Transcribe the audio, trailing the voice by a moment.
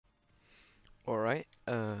Alright,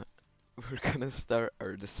 we're gonna start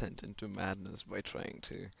our descent into madness by trying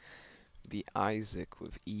to be Isaac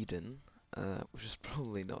with Eden, which is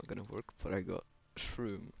probably not gonna work, but I got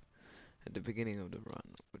Shroom at the beginning of the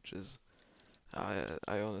run, which is, I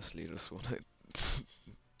honestly just wanna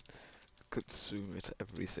consume it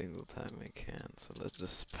every single time I can, so let's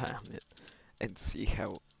just spam it and see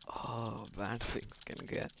how, bad things can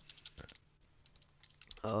get.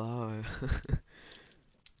 Oh,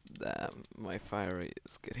 damn, my fire rate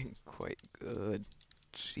is getting quite good.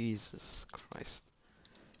 Jesus Christ.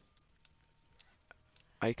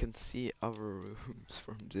 I can see other rooms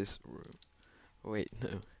from this room. Wait,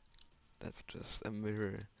 no. That's just a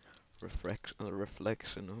mirror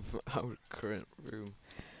reflection of our current room.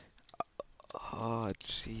 Oh,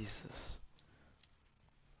 Jesus.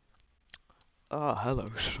 Oh,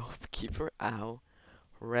 hello, shopkeeper. Ow.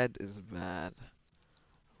 Red is bad.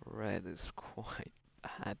 Red is quite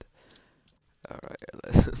bad.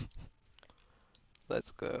 Alright,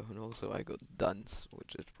 let's go. And also I got dunce,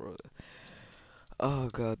 which is probably... Oh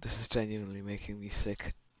god, this is genuinely making me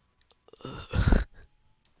sick.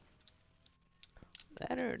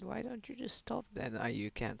 Leonard, why don't you just stop then?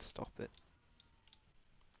 You can't stop it.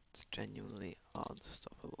 It's genuinely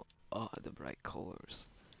unstoppable. Oh, the bright colors.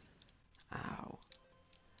 Ow.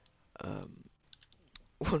 Um,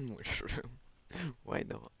 one more shroom. Why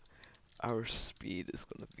not? Our speed is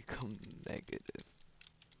gonna become negative.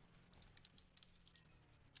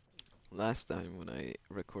 Last time when I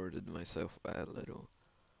recorded myself a little.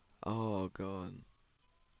 Oh god.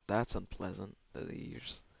 That's unpleasant. The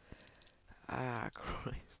ears. Ah,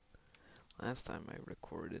 Christ. Last time I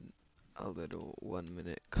recorded a little 1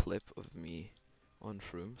 minute clip of me on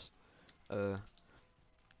shrooms. Uh,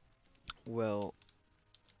 well,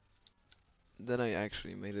 then I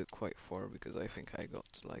actually made it quite far because I think I got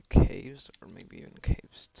to like caves or maybe even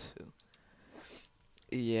caves too.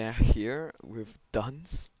 Yeah, here with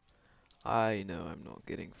dunce, I know I'm not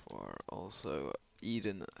getting far. Also,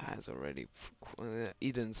 Eden has already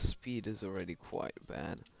Eden's speed is already quite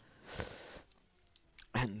bad,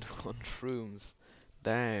 and on shrooms,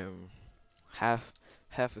 damn, half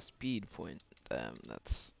half a speed point. Damn,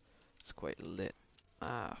 it's quite lit.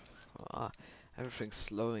 Ah, ah, everything's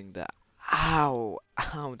slowing down. Ow,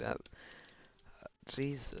 ow, that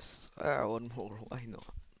Jesus. Ah, one more. Why not?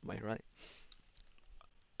 Am I right?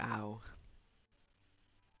 Ow.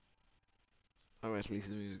 Oh, at least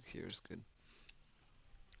the music here is good.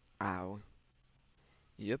 Ow.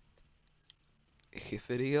 Yep.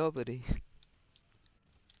 Hiffity hoppity.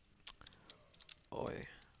 Oi.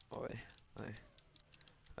 Oi. Oi.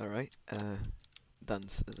 Alright.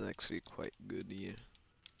 Dance is actually quite good here.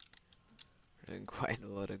 We're doing quite a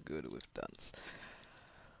lot of good with dance.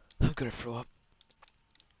 I'm gonna throw up.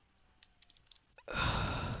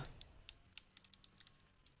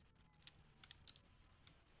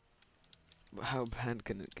 But how bad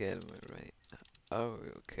can it get, am I right? Oh,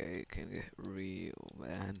 okay, it can get real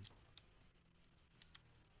bad.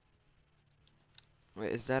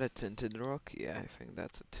 Wait, is that a tinted rock? Yeah, I think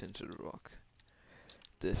that's a tinted rock.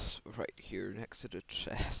 This right here next to the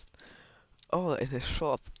chest. Oh, in a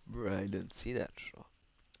shop. Bruh, I didn't see that shop.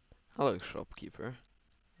 Hello, shopkeeper.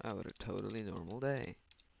 How about a totally normal day?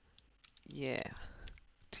 Yeah.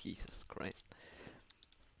 Jesus Christ.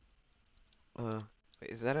 Wait,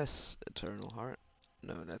 is that a eternal heart?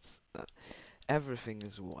 No, that's not. Everything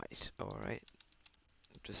is white, alright?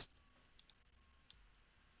 Just...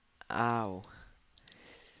 Ow.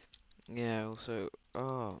 Yeah, also...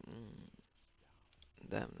 Oh,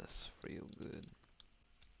 damn, that's real good.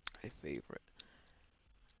 My favorite.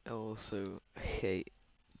 I also hate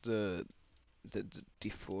the the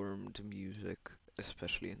deformed music,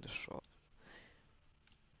 especially in the shop.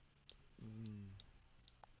 Mm.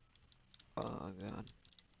 Oh god.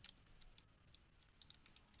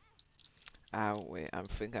 Ow, wait, I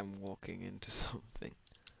think I'm walking into something.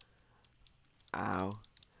 Ow.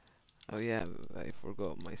 Oh yeah, I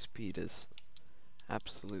forgot my speed is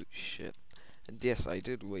absolute shit. And yes, I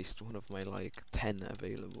did waste one of my like 10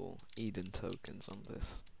 available Eden tokens on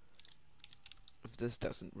this. If this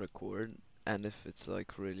doesn't record, and if it's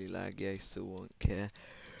like really laggy, I still won't care.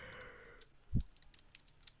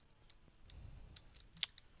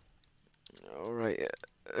 Alright,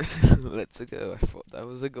 let's go. I thought that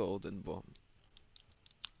was a golden bomb.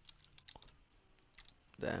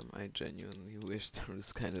 Damn, I genuinely wish there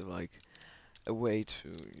was kind of like a way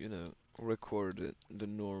to, you know, record it the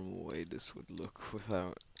normal way this would look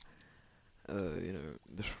without, you know,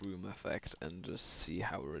 the shroom effect and just see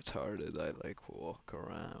how retarded I like walk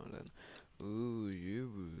around and, ooh,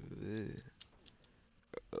 you,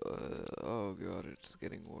 oh god, it's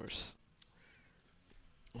getting worse.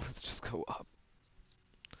 Let's just go up.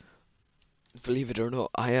 Believe it or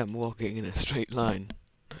not, I am walking in a straight line.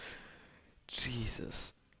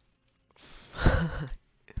 Jesus.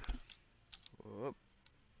 Whoop.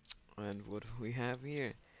 And what do we have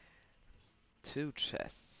here? Two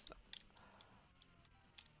chests.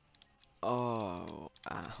 Oh,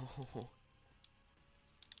 ow.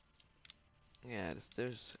 Yeah,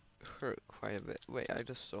 this hurt quite a bit. Wait, I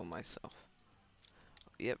just saw myself.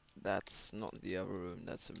 Yep, that's not the other room.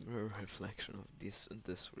 That's a mirror reflection of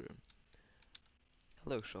this room.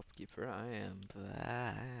 Hello, shopkeeper. I am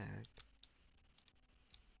back.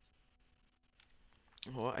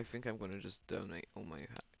 Well, I think I'm gonna just donate all my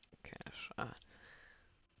cash.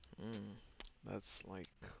 That's like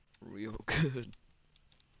real good.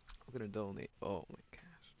 I'm gonna donate all my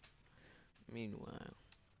cash. Meanwhile,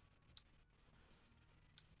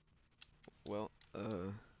 well,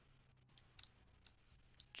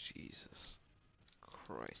 Jesus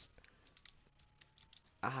Christ.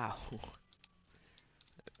 Ow.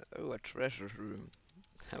 Oh, a treasure room.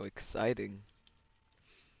 How exciting.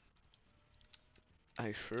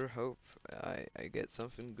 I sure hope I get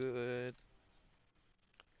something good.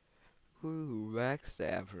 Ooh,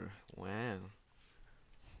 backstabber. Wow.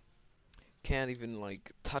 Can't even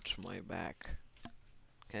like touch my back.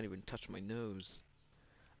 Can't even touch my nose.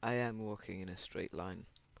 I am walking in a straight line,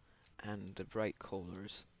 and the bright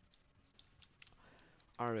colors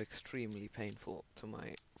are extremely painful to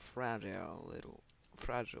my fragile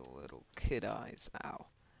little kid eyes. Ow.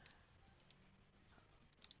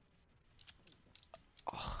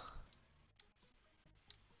 Oh,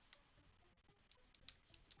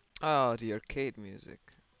 oh, the arcade music.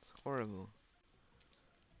 It's horrible.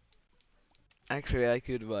 Actually, I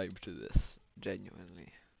could vibe to this,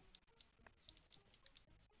 genuinely.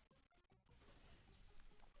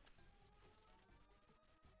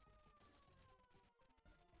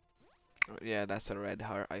 Oh, yeah, that's a red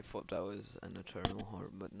heart. I thought that was an eternal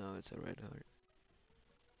heart, but no, it's a red heart.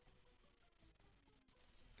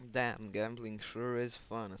 Damn, gambling sure is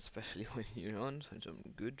fun, especially when you're on some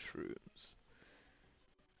good shrooms.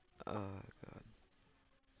 Oh god.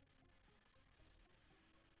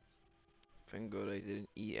 Thank god I didn't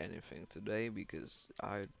eat anything today because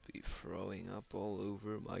I'd be throwing up all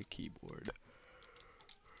over my keyboard.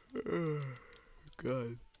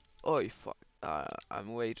 God. Oh fuck.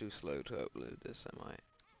 I'm way too slow to upload this, am I?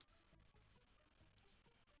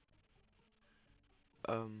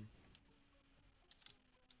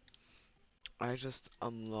 I just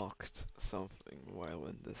unlocked something while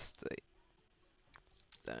in this state.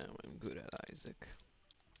 Damn, I'm good at Isaac.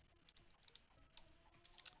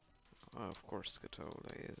 Oh, of course, Scatole,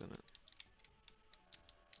 isn't it?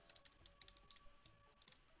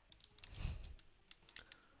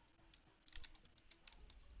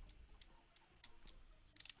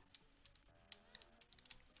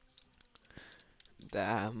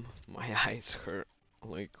 Damn, my eyes hurt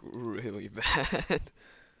like really bad.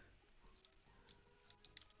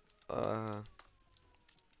 uh,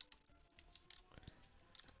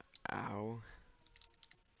 Ow.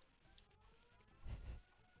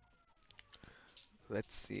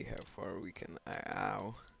 Let's see how far we can.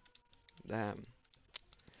 Ow. Damn.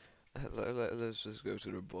 Let's just go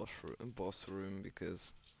to the boss room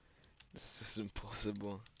because this is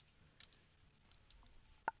impossible.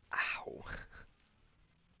 Ow.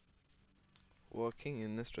 Walking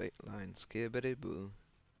in a straight line, skibbity boo.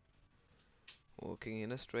 Walking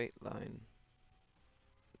in a straight line.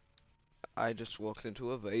 I just walked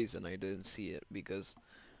into a vase and I didn't see it because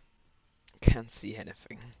can't see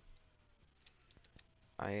anything.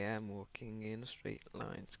 I am walking in a straight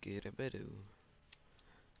line, skibbity.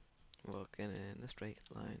 Walking in a straight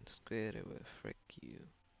line, skibbity, frick you.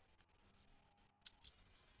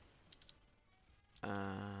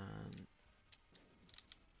 And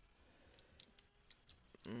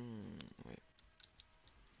wait.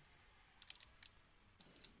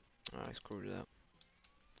 Oh, I screwed it up.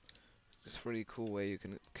 It's a really cool way you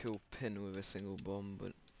can kill Pin with a single bomb,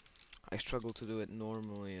 but I struggle to do it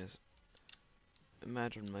normally. As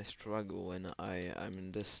imagine my struggle when I'm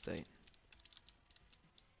in this state.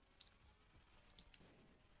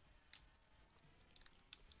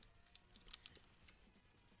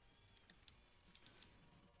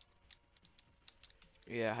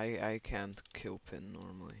 Yeah, I can't kill Pin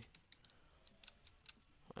normally.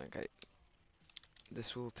 Like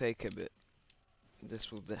this will take a bit.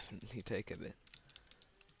 This will definitely take a bit.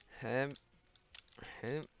 Hem,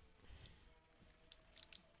 hem.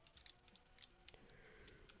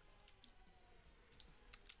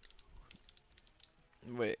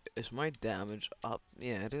 Wait, is my damage up?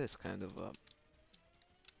 Yeah, it is kind of up.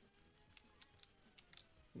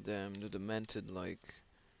 Damn, the demented like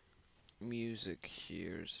music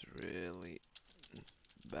here is really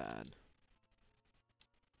bad.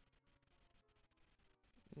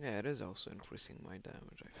 Yeah, it is also increasing my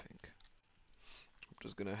damage, I think. I'm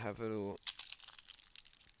just gonna have a little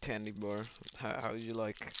candy bar. How do you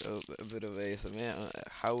like a bit of ASMR?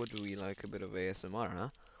 How would we like a bit of ASMR, huh?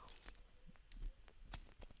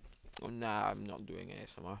 Oh, nah, I'm not doing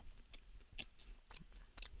ASMR.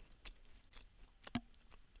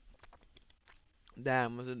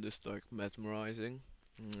 Damn, wasn't this like mesmerizing?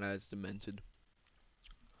 That's demented.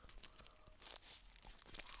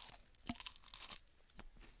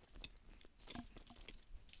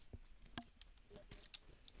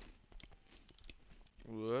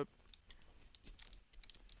 Whoop.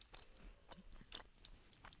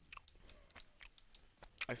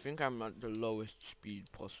 I think I'm at the lowest speed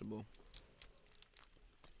possible.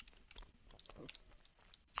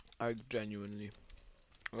 I genuinely.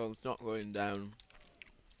 Well, it's not going down.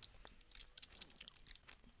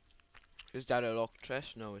 Is that a locked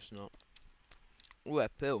chest? No, it's not. Ooh, a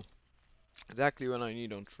pill. Exactly what I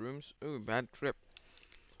need on shrooms. Ooh, bad trip.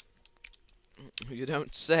 You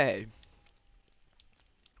don't say.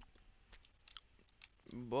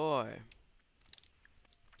 Boy.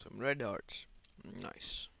 Some red hearts.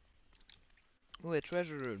 Nice. Ooh, a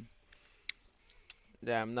treasure room.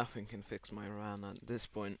 Damn, nothing can fix my run at this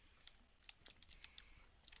point.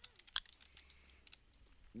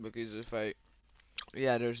 Because if I...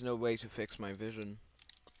 Yeah, there's no way to fix my vision.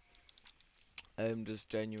 I'm just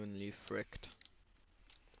genuinely fricked.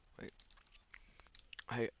 Like,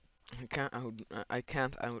 I, I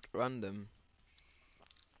can't outrun them.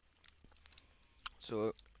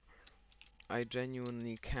 So I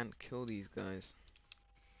genuinely can't kill these guys.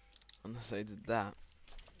 Unless I did that.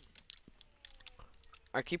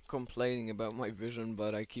 I keep complaining about my vision,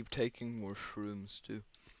 but I keep taking more shrooms too.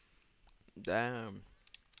 Damn.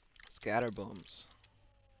 Scatter bombs.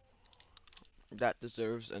 That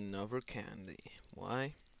deserves another candy.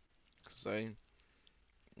 Why? Cause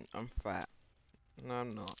I'm fat. No,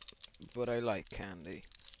 I'm not. But I like candy.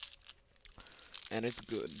 And it's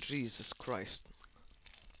good. Jesus Christ.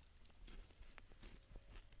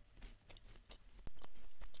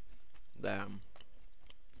 Damn.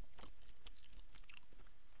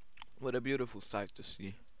 What a beautiful sight to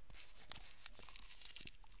see.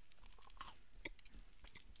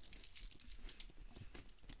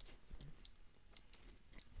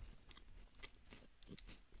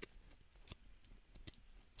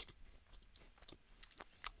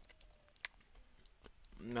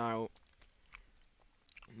 Now,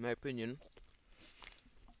 in my opinion,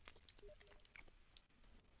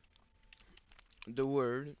 the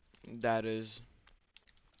word that is,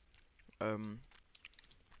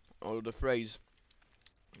 or the phrase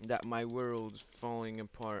that my world's falling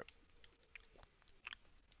apart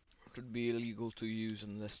should be illegal to use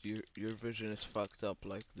unless your vision is fucked up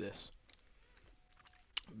like this.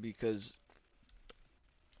 Because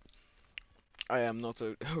I am not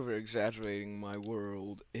over exaggerating, my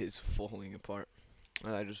world is falling apart.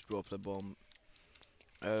 And I just dropped a bomb.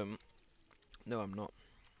 No, I'm not.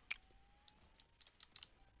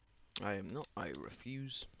 I am not. I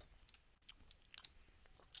refuse.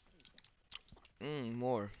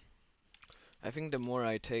 More. I think the more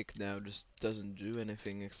I take now just doesn't do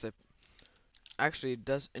anything except... Actually, it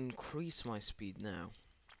does increase my speed now.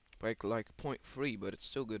 Like 0.3, but it's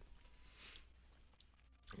still good.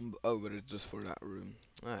 Oh, but it's just for that room.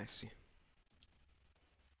 Ah, I see.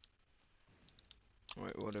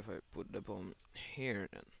 Wait, what if I put the bomb here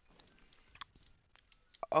then?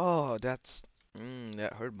 Oh, that's...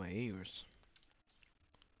 that hurt my ears.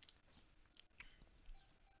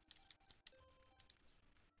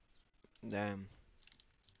 Damn.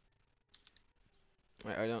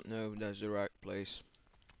 I don't know if that's the right place.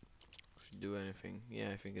 Should do anything.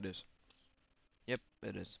 Yeah, I think it is. Yep,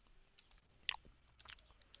 it is.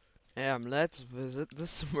 Let's visit the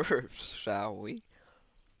Smurfs, shall we?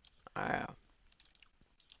 Ah,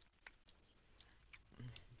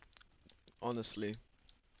 honestly,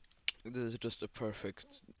 this is just a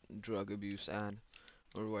perfect drug abuse ad,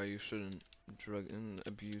 or why you shouldn't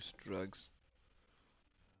abuse drugs.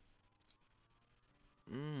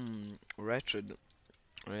 Wretched.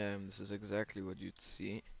 This is exactly what you'd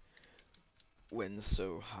see when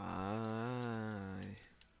so high.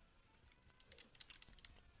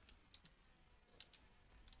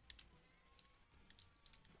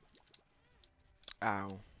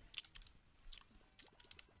 Ow.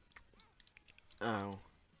 Ow.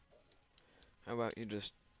 How about you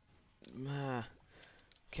just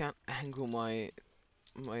can't angle my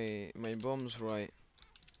bombs right.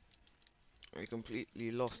 I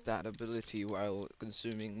completely lost that ability while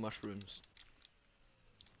consuming mushrooms.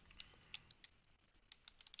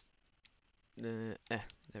 There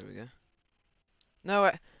we go.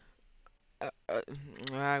 No, uh,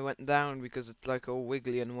 I went down because it's like all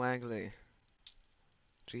wiggly and waggly.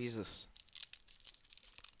 Jesus.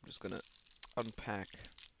 I'm just gonna unpack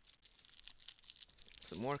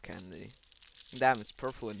some more candy. Damn, it's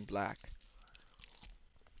purple and black.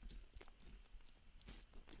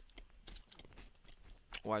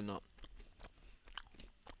 Why not?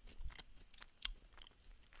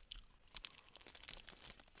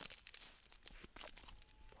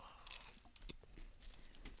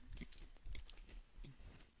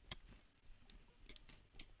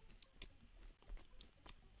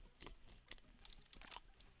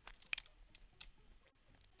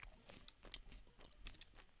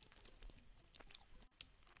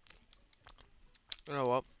 You know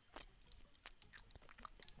what?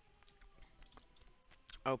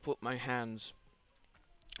 I'll put my hands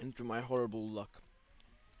into my horrible luck.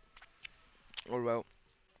 Or well,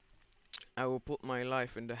 I will put my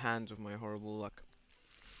life in the hands of my horrible luck.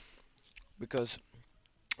 Because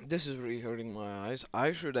this is really hurting my eyes.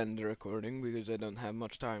 I should end the recording because I don't have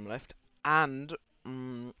much time left. And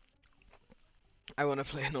I want to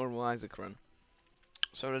play a normal Isaac run.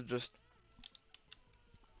 So let's just...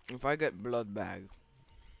 If I get blood bag,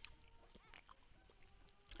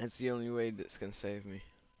 it's the only way this can save me.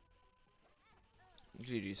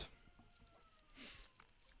 GG's.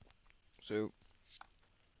 So,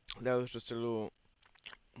 that was just a little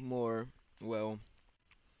more, well...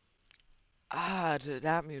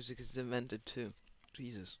 that music is invented too.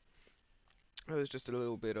 Jesus. It was just a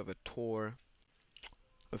little bit of a tour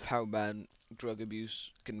of how bad drug abuse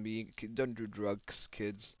can be. Don't do drugs,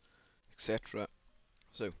 kids, etc.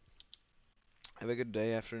 So, have a good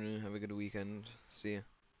day, afternoon, have a good weekend. See ya.